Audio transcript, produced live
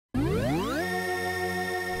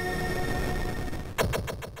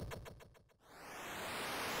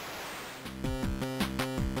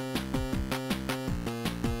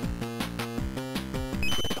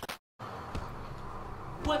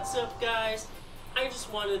What's up, guys? I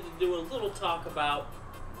just wanted to do a little talk about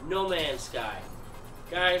No Man's Sky.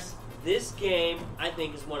 Guys, this game I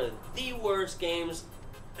think is one of the worst games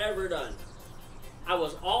ever done. I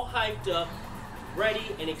was all hyped up, ready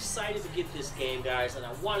and excited to get this game, guys, and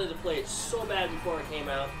I wanted to play it so bad before it came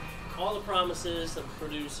out. All the promises of the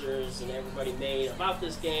producers and everybody made about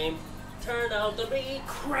this game turned out to be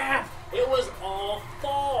crap. It was all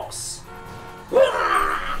false.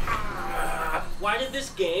 Why did this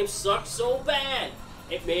game suck so bad?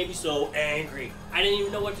 It made me so angry. I didn't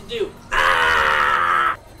even know what to do.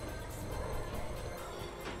 I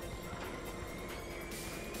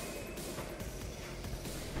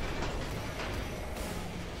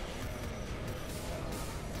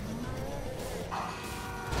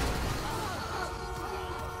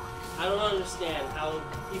don't understand how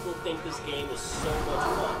people think this game is so much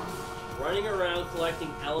fun. Running around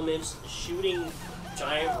collecting elements, shooting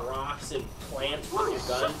giant rocks and plants with your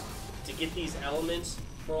gun to get these elements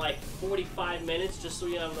for like 45 minutes just so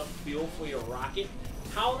you have enough fuel for your rocket.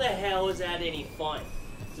 How the hell is that any fun?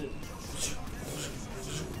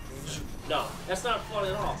 No, that's not fun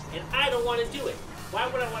at all. And I don't want to do it. Why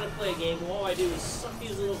would I want to play a game where all I do is suck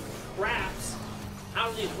these little craps out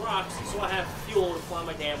of these rocks so I have fuel to fly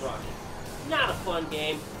my damn rocket? Not a fun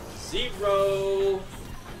game. Zero.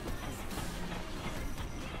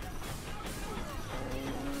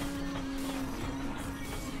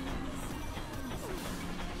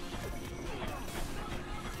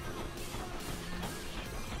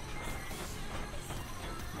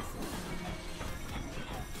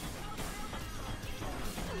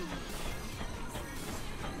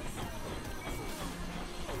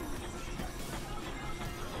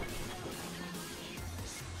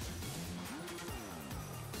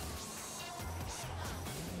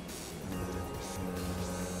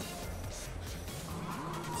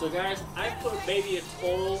 So guys, I put maybe a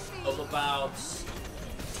total of about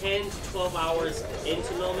 10 to 12 hours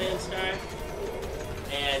into No Man's Sky,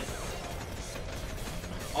 and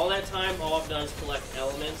all that time, all I've done is collect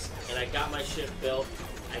elements, and I got my ship built.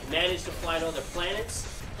 I've managed to fly to other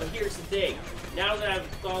planets, but here's the thing. Now that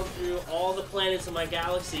I've gone through all the planets in my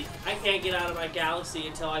galaxy, I can't get out of my galaxy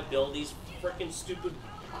until I build these frickin' stupid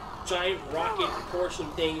giant rocket portion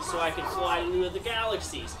things so I can fly into the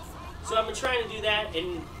galaxies. So I've been trying to do that,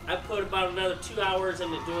 and I put about another 2 hours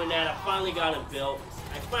into doing that. I finally got it built.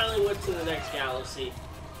 I finally went to the next galaxy.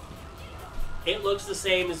 It looks the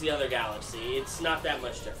same as the other galaxy. It's not that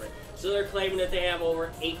much different. So they're claiming that they have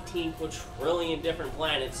over 18 quadrillion different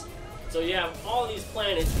planets. So you have all these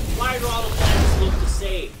planets. Why do all the planets look the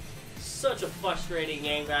same? Such a frustrating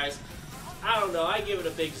game, guys. I don't know. I give it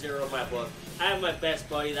a big 0 in my book. I have my best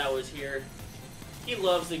buddy that was here. He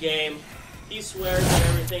loves the game. He swears that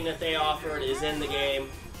everything that they offered is in the game.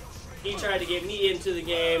 He tried to get me into the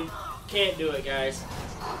game. Can't do it, guys.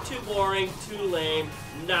 Too boring, too lame,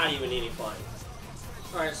 not even any fun.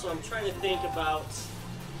 Alright, so I'm trying to think about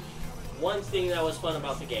one thing that was fun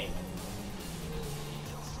about the game.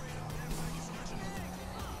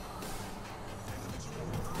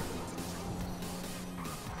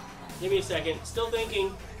 Give me a second. Still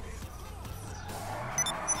thinking.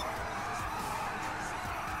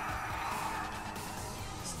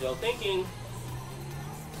 Still thinking.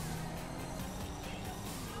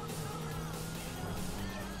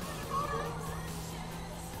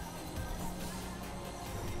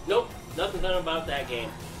 Nope, nothing done about that game.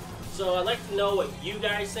 So I'd like to know what you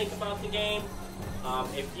guys think about the game.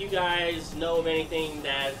 If you guys know of anything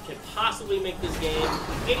that could possibly make this game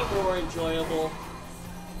any more enjoyable,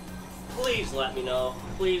 please let me know.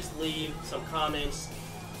 Please leave some comments.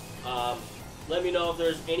 Let me know if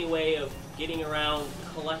there's any way of getting around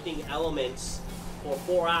collecting elements for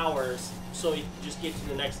 4 hours so you can just get to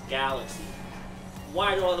the next galaxy.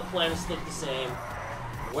 Why do all the planets look the same?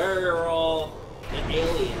 Where are all the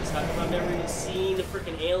aliens? How come I've never even seen a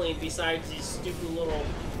freaking alien besides these stupid little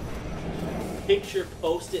picture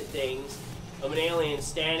post-it things of an alien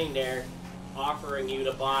standing there offering you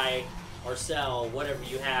to buy or sell whatever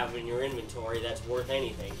you have in your inventory that's worth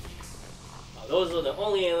anything? Those are the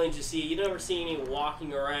only aliens you see. You never see any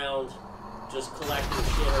walking around just collecting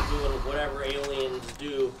shit or doing whatever aliens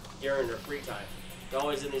do during their free time. They're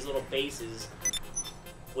always in these little bases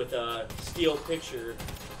with a steel picture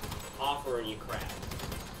offering you crap.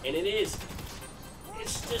 And it's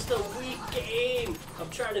just a weak game. I'm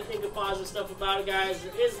trying to think of positive stuff about it, guys.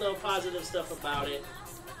 There is no positive stuff about it.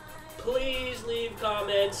 Please leave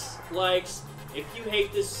comments, likes. If you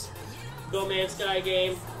hate this No Man's Sky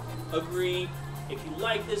game, agree. If you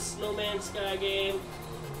like this No Man's Sky game,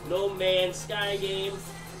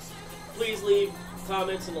 please leave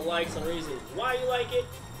comments and the likes on reasons why you like it.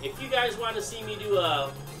 If you guys want to see me do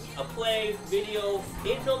a play video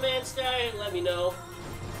in No Man's Sky, let me know.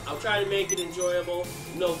 I'll try to make it enjoyable.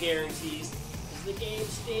 No guarantees. Because the game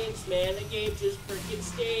stinks, man. The game just freaking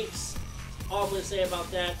stinks. All I'm going to say about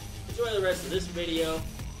that. Enjoy the rest of this video.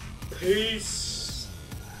 Peace.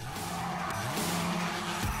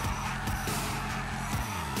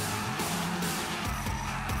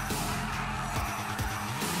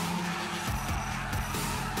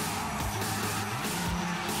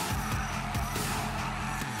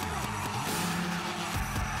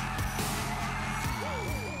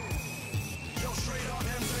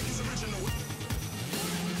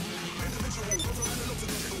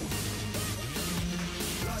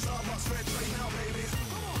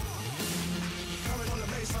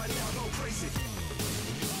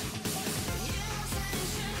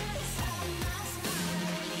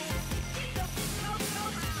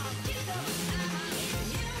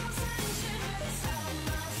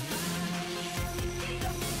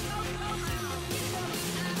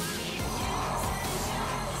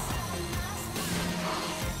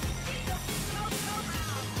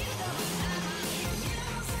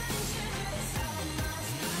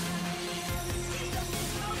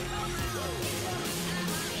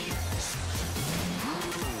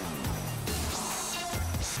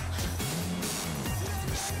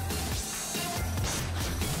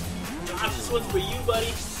 This one's for you,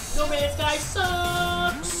 buddy. No Man's Sky sucks!